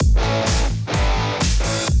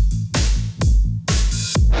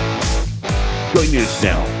Joining us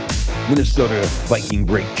now, Minnesota Viking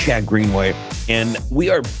great Chad Greenway, and we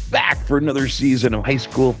are back for another season of high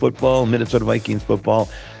school football, Minnesota Vikings football,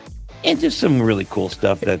 and just some really cool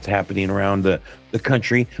stuff that's happening around the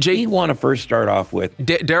country. We want to first start off with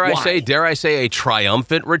dare I say a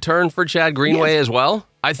triumphant return for Chad Greenway as well?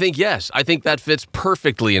 I think yes. I think that fits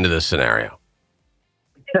perfectly into this scenario.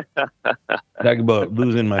 Talk about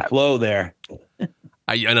losing my flow there.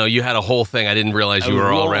 I know you had a whole thing. I didn't realize you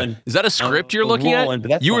were already. Is that a script you're looking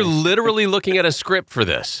at? You were literally looking at a script for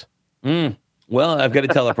this. Well, I've got a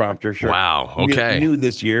teleprompter. Sure. Wow. Okay. New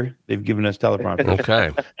this year, they've given us teleprompter.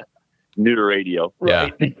 Okay. New to radio,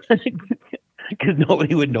 right? Because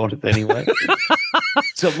nobody would notice anyway.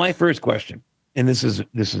 So my first question, and this is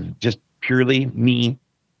just purely me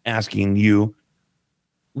asking you.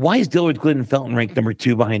 Why is Dillard Clinton Felton ranked number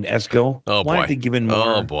 2 behind Esco? Oh, Why boy. aren't they given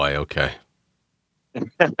more? Oh, boy. Okay.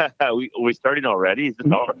 we starting already? Is this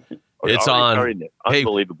on? It's on.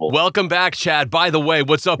 Unbelievable. Hey, welcome back, Chad. By the way,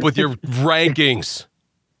 what's up with your rankings?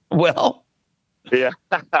 Well, yeah.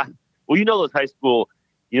 Well, those high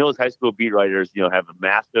school beat writers, have a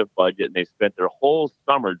massive budget, and they spent their whole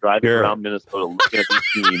summer driving around Minnesota looking at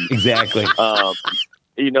these teams. Exactly. So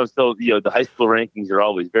the high school rankings are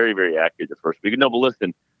always very, very accurate the first week. No, but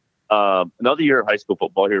listen, another year of high school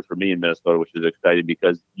football here for me in Minnesota, which is exciting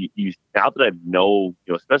because you now that I know,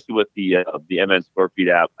 especially with the MN Scorefeed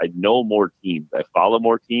app, I know more teams. I follow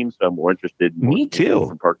more teams, so I'm more interested in me too.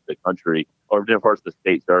 Different parts of the country or different parts of the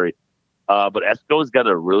state. Sorry. But Esco's got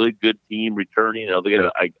a really good team returning. I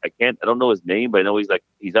don't know his name, but I know he's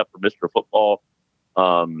up for Mr. Football.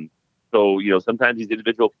 So sometimes these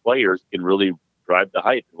individual players can really drive the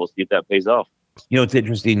hype, and we'll see if that pays off. It's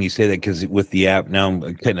interesting you say that because with the app now,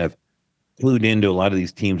 I'm kind of clued into a lot of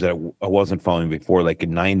these teams that I wasn't following before, like a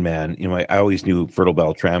 9-man. I always knew Fertile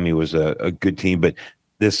Beltrami was a good team, but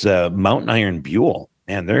this Mountain Iron Buell,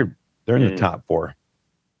 man, they're in the top 4.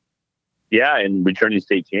 Yeah, and returning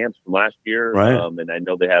state champs from last year. Right. And I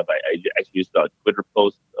know they have, I actually just saw a Twitter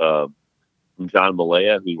post from John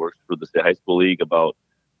Malaya, who works for the State High School League, about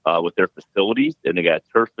with their facilities. And they got a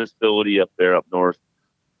turf facility up there up north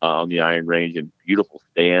on the Iron Range and beautiful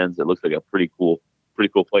stands. It looks like a pretty cool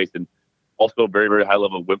place. And also very, very high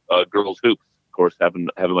level girls hoops. Of course, having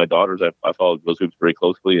my daughters, I follow girls hoops very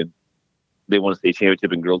closely, and they won a state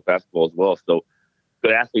championship in girls basketball as well. So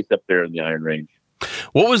good athletes up there in the Iron Range.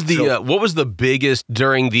 What was the biggest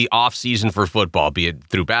during the off season for football, be it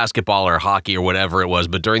through basketball or hockey or whatever it was,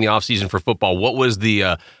 but during the off season for football, what was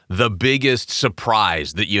the biggest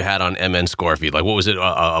surprise that you had on MN Scorefeed? Like, what was it?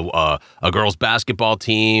 A girls basketball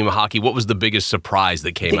team, hockey? What was the biggest surprise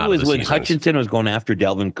that came out of the season? It was when Hutchinson was going after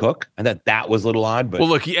DALVIN Cook. I thought that was a little odd, but well,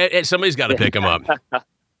 look, somebody's got to pick him up.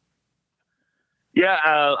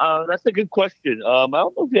 Yeah, that's a good question. I don't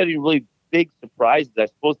know if you had any really big surprises. I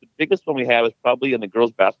suppose the biggest one we have is probably on the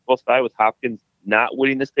girls basketball side with Hopkins not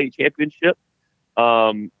winning the state championship.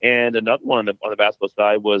 And another one on the basketball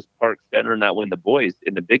side was Park Center not winning the boys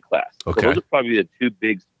in the big class. Okay. So those are probably the two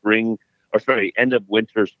big end of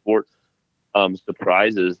winter sports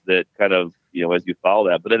surprises that kind of, as you follow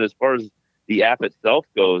that. But then as far as the app itself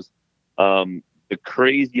goes, the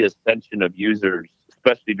crazy ascension of users,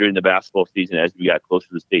 especially during the basketball season as we got closer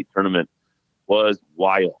to the state tournament, was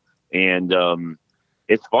wild. And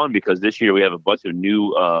it's fun because this year we have a bunch of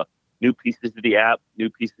new pieces to the app, new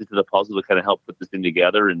pieces to the puzzle to kind of help put this thing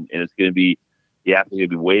together. And it's going to be, the app is going to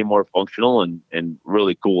be way more functional and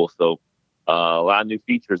really cool. So a lot of new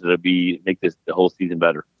features that'll make the whole season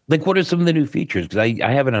better. Like, what are some of the new features? Because I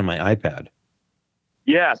have it on my iPad.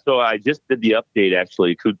 Yeah, so I just did the update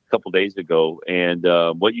actually a couple days ago. And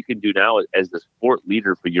what you can do now as the sport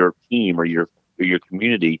leader for your team or your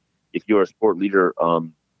community, if you're a sport leader,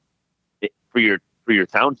 for your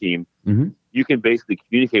town team, you can basically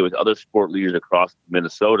communicate with other sport leaders across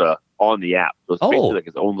Minnesota on the app. So it's basically like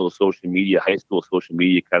its own little social media, high school social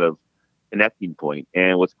media kind of connecting point.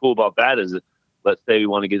 And what's cool about that is that, let's say we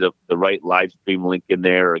want to get the right live stream link in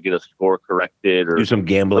there or get a score corrected or do some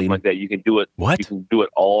gambling like that. You can do it. What? You can do it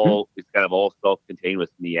all. It's kind of all self-contained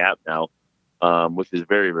within the app now, which is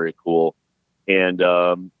very, very cool. And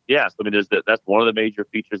so I mean, that's one of the major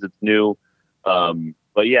features that's new.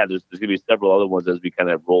 But yeah, there's going to be several other ones as we kind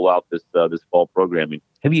of roll out this fall programming.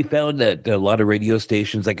 Have you found that a lot of radio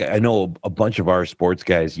stations, like I know a bunch of our sports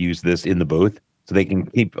guys use this in the booth so they can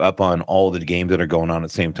keep up on all the games that are going on at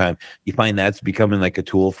the same time? You find that's becoming like a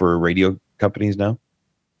tool for radio companies now?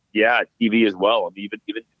 Yeah, TV as well. I mean,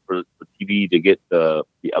 even for TV to get the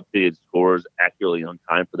updated scores accurately on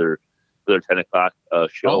time for their 10 o'clock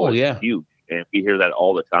show is huge. And we hear that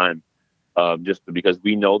all the time. just because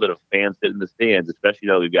we know that a fan sitting in the stands, especially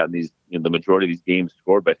now we've gotten these, the majority of these games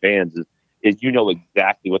scored by fans, is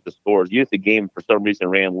exactly what the score is. Even if the game for some reason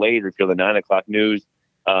ran late, or if you're the 9 o'clock news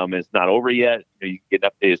and it's not over yet, you can get an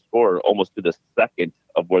updated score almost to the second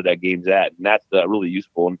of where that game's at, and that's really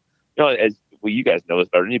useful. And as you guys know, as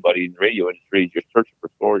better than anybody in the radio industry, you're searching for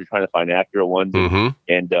scores, you're trying to find accurate ones, and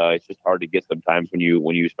it's just hard to get sometimes when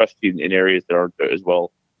you especially in areas that aren't as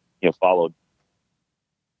well followed.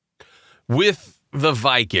 With the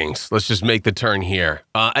Vikings, let's just make the turn here.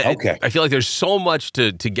 Okay. I feel like there's so much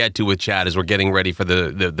to get to with Chad as we're getting ready for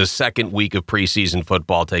the second week of preseason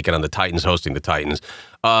football, taking on the Titans, hosting the Titans.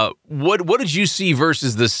 What did you see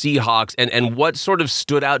versus the Seahawks, and what sort of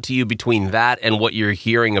stood out to you between that and what you're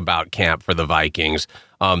hearing about camp for the Vikings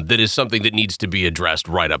that is something that needs to be addressed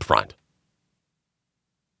right up front?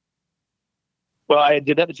 Well, I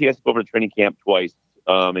did have a chance to go over to training camp twice.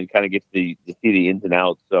 And kind of get to see the ins and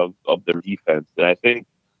outs of their defense. And I think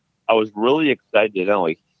I was really excited to not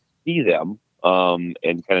only see them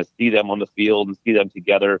and kind of see them on the field and see them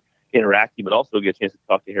together interacting, but also get a chance to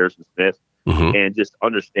talk to Harrison Smith and just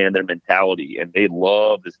understand their mentality. And they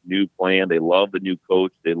love this new plan. They love the new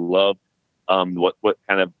coach. They love what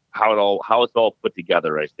kind of how it's all put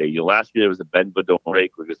together. I say, last year there was a bend but don't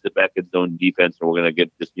break. We're going to sit back in zone defense, and we're going to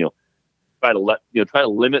get just try to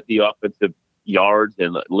limit the offensive yards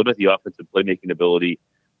and limit the offensive playmaking ability.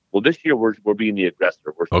 Well, this year we're being the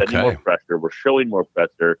aggressor. We're setting more pressure. We're showing more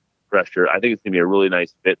pressure. I think it's going to be a really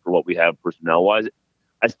nice fit for what we have personnel wise.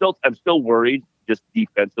 I'm still worried just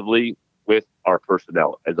defensively with our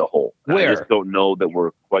personnel as a whole. I just don't know that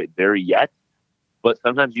we're quite there yet. But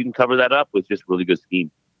sometimes you can cover that up with just really good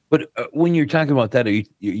scheme. But when you're talking about that, are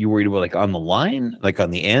you worried about like on the line, like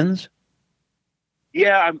on the ends?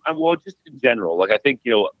 Yeah, I'm well, just in general. Like I think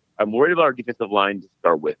I'm worried about our defensive line to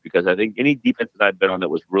start with, because I think any defense that I've been on that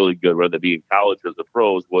was really good, whether it be in college or the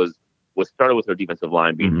pros, was started with our defensive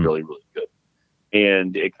line being really, really good.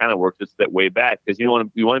 And it kind of worked its way back, because you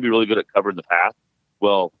want to be really good at covering the pass.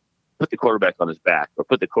 Well, put the quarterback on his back, or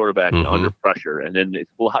put the quarterback under pressure, and then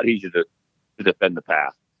it's a lot easier to defend the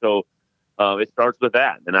pass. So it starts with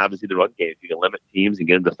that. And obviously the run game, if you can limit teams and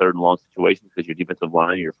get them to third and long situations because your defensive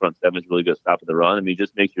line, your front seven is really good at stopping the run. I mean, it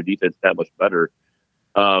just makes your defense that much better.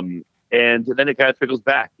 And then it kind of trickles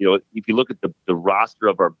back. If you look at the roster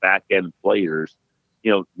of our back end players,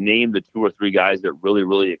 name the 2 or 3 guys that really,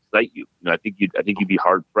 really excite you. I think you'd be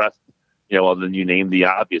hard pressed. Other than you name the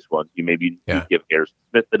obvious ones. You give Harrison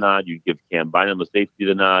Smith the nod. You give Cam Bynum the safety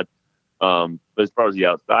the nod. But as far as the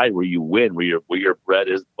outside, where you win, where your bread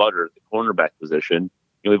is butter at the cornerback position,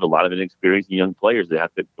 we have a lot of inexperienced young players that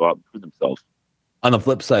have to go out and prove themselves. On the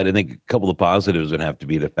flip side, I think a couple of positives would have to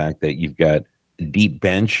be the fact that you've got a deep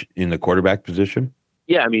bench in the quarterback position.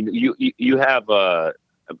 Yeah, I mean, you have a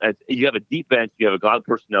deep bench. You have a lot of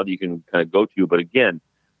personnel that you can kind of go to. But again,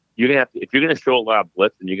 you're gonna have to, if you're going to show a lot of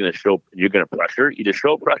blitz and you're going to pressure, either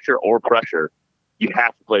show pressure or pressure. You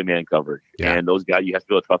have to play man coverage, and those guys, you have to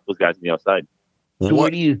be able to trust those guys on the outside. So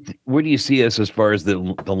where do you see us as far as the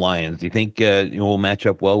Lions? Do you think we'll match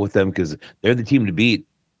up well with them, because they're the team to beat?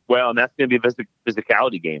 Well, and that's going to be a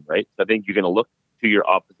physicality game, right? So I think you're going to look to your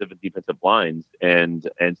offensive and defensive lines and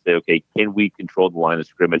say, okay, can we control the line of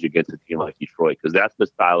scrimmage against a team like Detroit? Because that's the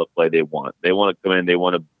style of play they want. They want to come in, they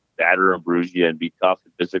want to batter and bruise you and be tough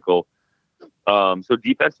and physical. So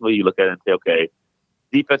defensively, you look at it and say, okay,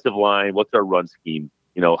 defensive line, what's our run scheme?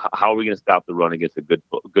 How are we going to stop the run against a good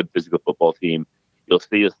physical football team? You'll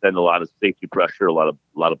see us send a lot of safety pressure, a lot of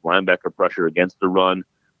linebacker pressure against the run,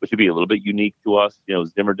 which would be a little bit unique to us.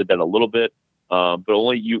 Zimmer did that a little bit, but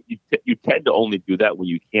only you tend to only do that when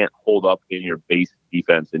you can't hold up in your base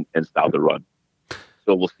defense and stop the run.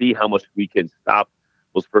 So we'll see how much we can stop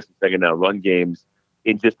those first and second down run games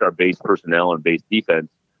in just our base personnel and base defense,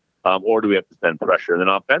 or do we have to send pressure? And then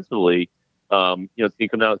offensively, can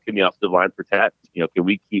come out, can the offensive line protect? Can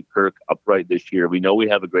we keep Kirk upright this year? We know we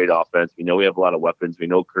have a great offense. We know we have a lot of weapons. We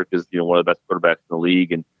know Kirk is, one of the best quarterbacks in the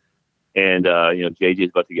league. And JJ is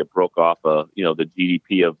about to get broke off, the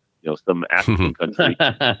GDP of, some African country.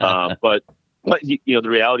 But the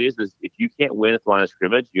reality is if you can't win at the line of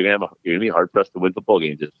scrimmage, you're going to be hard pressed to win football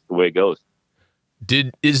games. It's the way it goes.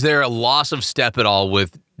 Is there a loss of step at all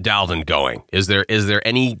with Dalvin going? Is there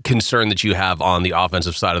any concern that you have on the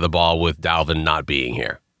offensive side of the ball with Dalvin not being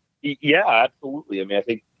here? Yeah, absolutely. I mean, I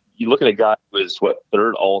think you look at a guy who is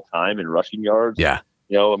third all time in rushing yards. Yeah.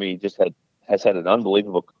 Just has had an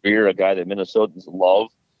unbelievable career. A guy that Minnesotans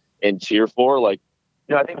love and cheer for. I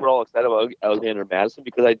think we're all excited about Alexander Madison,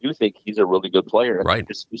 because I do think he's a really good player. Right.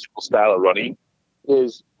 His physical style of running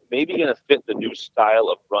is maybe going to fit the new style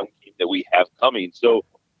of run game that we have coming. So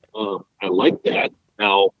I like that.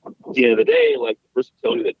 Now, at the end of the day, like the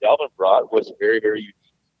versatility that Dalvin brought was very, very unique.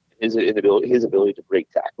 His ability to break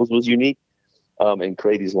tackles was unique, and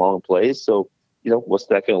create these long plays. So, what's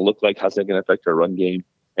that going to look like? How's that going to affect our run game?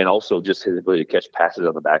 And also just his ability to catch passes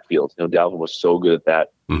on the backfield. Dalvin was so good at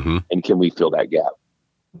that. Mm-hmm. And can we fill that gap?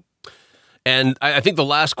 And I think the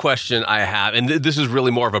last question I have, and this is really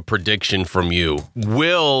more of a prediction from you,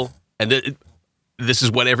 this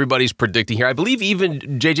is what everybody's predicting here. I believe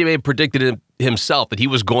even J.J. May predicted himself that he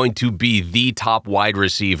was going to be the top wide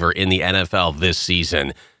receiver in the NFL this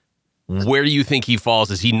season. Where do you think he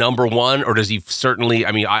falls? Is he number one, or does he certainly,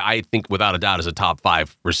 I think without a doubt is a top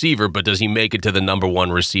 5 receiver, but does he make it to the number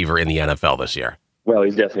 1 receiver in the NFL this year? Well,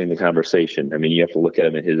 he's definitely in the conversation. You have to look at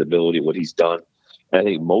him and his ability, what he's done. And I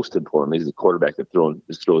think most importantly, he's a quarterback that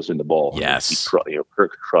throws in the ball. Yes.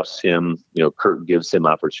 Kirk trusts him. Kirk gives him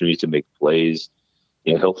opportunities to make plays.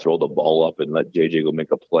 He'll throw the ball up and let JJ go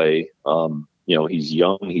make a play. He's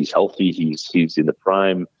young, he's healthy, he's in the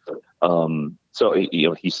prime. So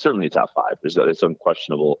he's certainly a top 5. It's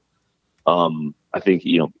unquestionable. I think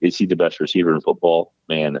is he the best receiver in football?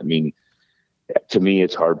 Man, to me,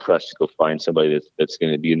 it's hard pressed to go find somebody that's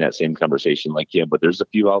going to be in that same conversation like him. But there's a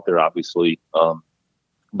few out there, obviously.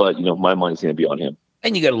 But my money's going to be on him.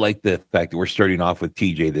 And you got to like the fact that we're starting off with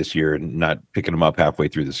TJ this year and not picking him up halfway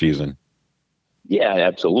through the season. Yeah,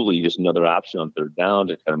 absolutely. Just another option on third down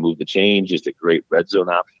to kind of move the chain. Just a great red zone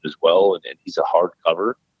option as well. And he's a hard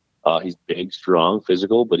cover. He's big, strong,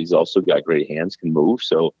 physical, but he's also got great hands, can move.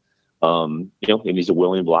 So, and he's a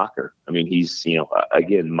willing blocker. He's,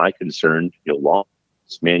 again, my concern, long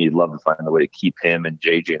man, you'd love to find a way to keep him and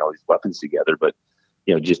JJ and all these weapons together, but,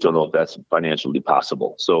 just don't know if that's financially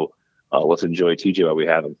possible. So, let's enjoy TJ while we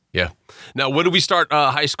have him. Yeah. Now, when do we start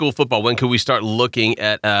high school football? When can we start looking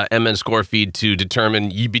at MN score feed to determine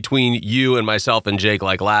between you and myself and Jake,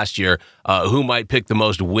 like last year, who might pick the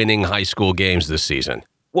most winning high school games this season?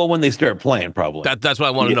 Well, when they start playing, probably. That's what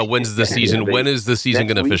I want to know. When's the season? When is the season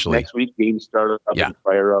going to officially? Next week, games start up and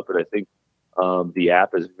fire up, and I think the app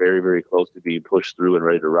is very, very close to being pushed through and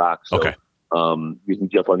ready to rock. So, okay. You can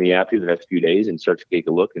jump on the app in the next few days and start to take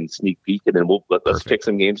a look and sneak peek, and then let's pick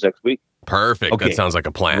some games next week. Perfect. Okay. That sounds like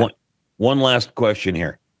a plan. One last question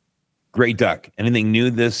here. Grey Duck, anything new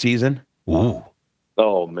this season? Ooh.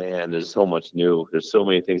 Oh, man, there's so much new. There's so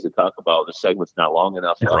many things to talk about. The segment's not long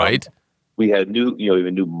enough. Right. We had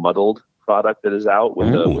even new muddled product that is out.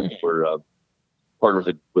 We're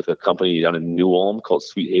partnered with a company down in New Ulm called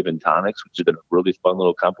Sweet Haven Tonics, which has been a really fun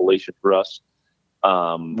little compilation for us.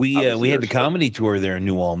 We had the comedy tour there in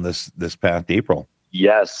New Ulm this past April.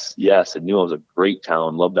 Yes. And New Ulm's a great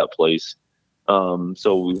town. Love that place.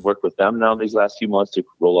 So we've worked with them now these last few months to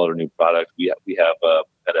roll out our new product. We have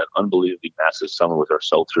had an unbelievably massive summer with our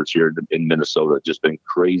seltzers here in Minnesota. It's just been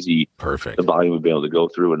crazy. Perfect. The volume we've been able to go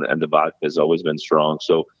through, and the vodka has always been strong.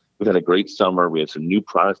 So we've had a great summer. We have some new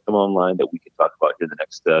products come online that we can talk about here in the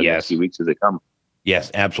next few weeks as they come.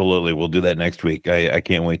 Yes, absolutely. We'll do that next week. I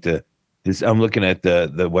can't wait to. I'm looking at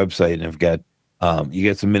the website, and I've got you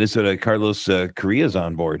got some Minnesota Carlos Correa's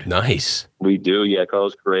on board. Nice. We do, yeah.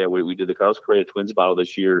 Carlos Correa. We did the Carlos Correa Twins bottle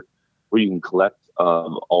this year, where you can collect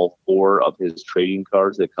all 4 of his trading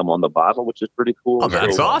cards that come on the bottle, which is pretty cool. Oh,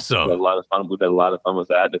 that's awesome. We've had a lot of fun. We've had a lot of fun with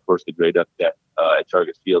that. And of course, the Grey Duck at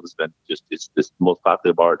Target Field has been it's the most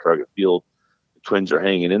popular bar at Target Field. The Twins are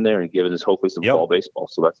hanging in there and giving us hopefully some fall baseball.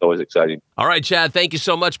 So that's always exciting. All right, Chad. Thank you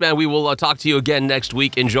so much, man. We will talk to you again next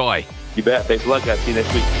week. Enjoy. You bet. Thanks a lot, guys. See you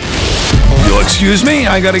next week. You'll excuse me,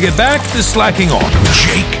 I gotta get back to slacking off.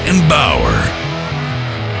 Jake and Bauer.